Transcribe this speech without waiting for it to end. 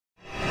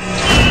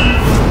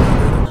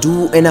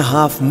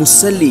2.5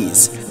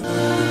 Musallis.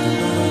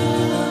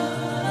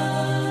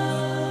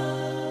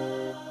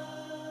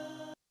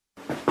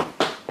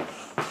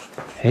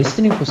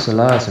 Hastening for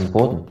Salaah is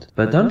important,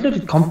 but don't let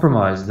it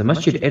compromise the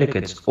masjid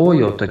etiquettes or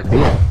your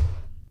Takbeer.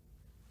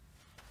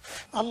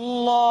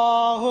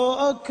 Allahu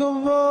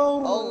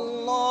Akbar,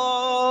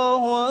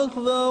 Allahu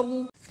Akbar.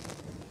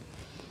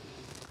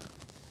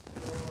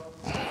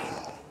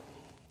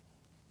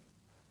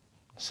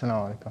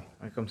 Assalamu alaikum.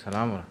 Alaikum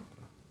salam.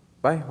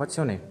 Bye, what's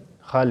your name?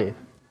 Khalid.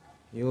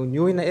 You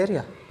new in the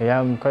area? Yeah,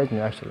 I'm quite new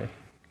actually.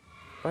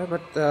 Bye,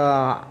 but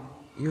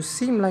you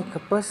seem like a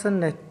person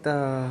that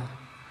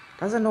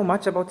doesn't know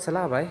much about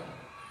Salaah, bye.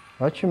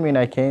 What you mean?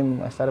 I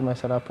started my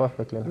Salah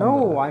perfectly.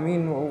 No, I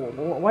mean,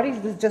 what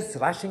is this just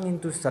rushing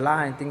into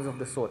Salaah and things of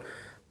the sort?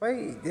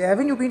 Why,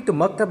 haven't you been to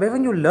Maktab?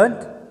 Haven't you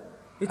learnt?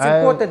 It's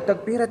important.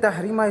 Takbeer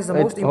Tahrima is the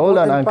most Hold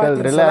important on, uncle. part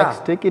in Relax.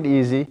 Salaah. Take it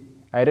easy.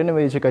 I don't know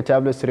whether you took a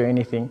tablet or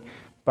anything,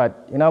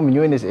 but you know I'm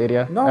new in this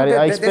area. No,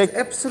 I there's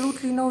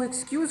absolutely no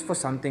excuse for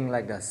something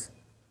like this.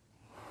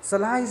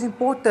 Salaah is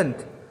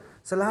important.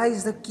 Salaah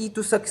is the key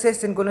to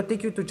success and gonna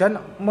take you to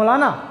Jannah.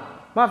 Maulana,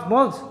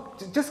 Mols,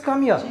 just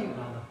come here.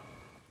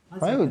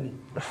 Why would?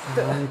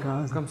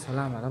 Come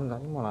salam,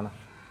 Maulana.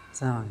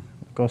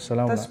 Go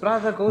salam. This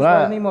brother goes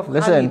by the name of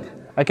Listen, Khalid.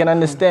 I can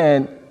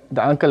understand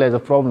the uncle has a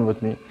problem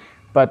with me,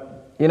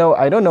 but you know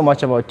I don't know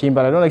much about team,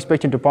 but I don't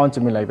expect him to pounce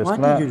at me like this.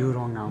 What did you do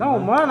wrong now? No,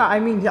 Maulana, I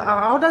mean,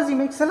 how does he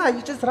make Salah?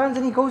 He just runs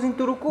and he goes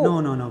into ruku.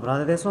 No,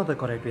 brother, that's not the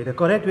correct way. The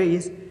correct way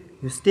is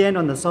you stand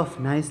on the saf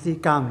nicely,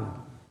 calmly.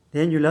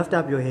 Then you lift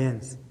up your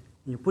hands.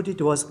 You put it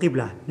towards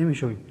Qibla. Let me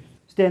show you.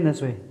 Stand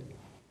this way.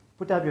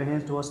 Put up your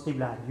hands towards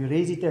Qibla. You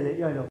raise it till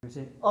you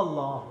say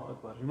Allahu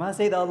Akbar. You must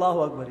say the Allahu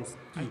Akbar is.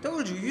 I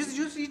told you,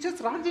 you just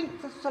run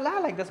into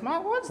Salah like this,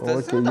 man. What's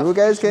this? Okay, you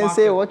guys can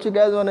say what you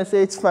guys want to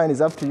say. It's fine.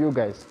 It's up to you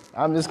guys.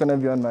 I'm just gonna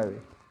be on my way.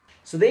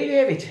 So there you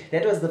have it.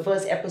 That was the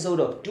first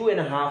episode of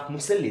 2.5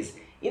 Musallis.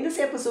 In this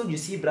episode, you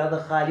see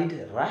Brother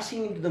Khalid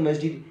rushing into the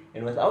masjid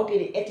and without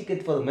any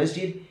etiquette for the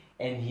masjid,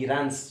 and he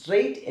runs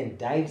straight and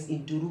dives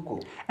into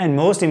ruku. And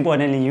most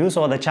importantly, you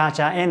saw the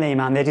ChaCha and the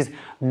Imaam, that is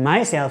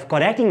myself,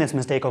 correcting this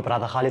mistake of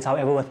Brother Khalid,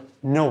 however, with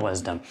no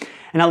wisdom.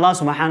 And Allah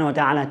subhanahu wa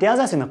ta'ala tells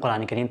us in the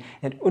Quran Kareem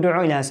that أُدْعُ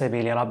إِلَى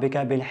سَبِيلِ رَبِّكَ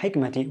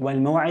بِالْحِكْمَةِ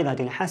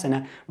وَالْمَوْعِظَةِ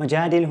الْحَسَنَةِ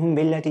وَجَادِلْهُمْ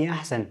بِالَّتِي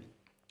أَحْسَنُ.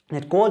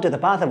 That call to the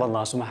path of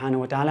Allah subhanahu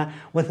wa ta'ala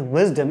with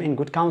wisdom and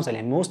good counsel,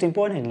 and most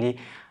importantly,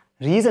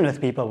 reason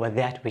with people with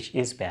that which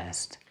is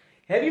best.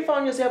 Have you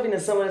found yourself in a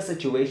similar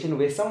situation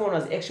where someone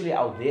was actually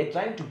out there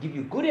trying to give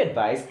you good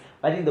advice,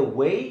 but in the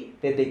way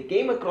that they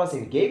came across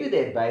and gave you the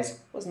advice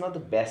was not the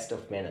best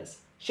of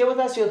manners? Share with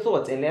us your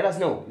thoughts and let us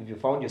know if you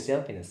found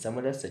yourself in a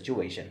similar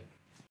situation.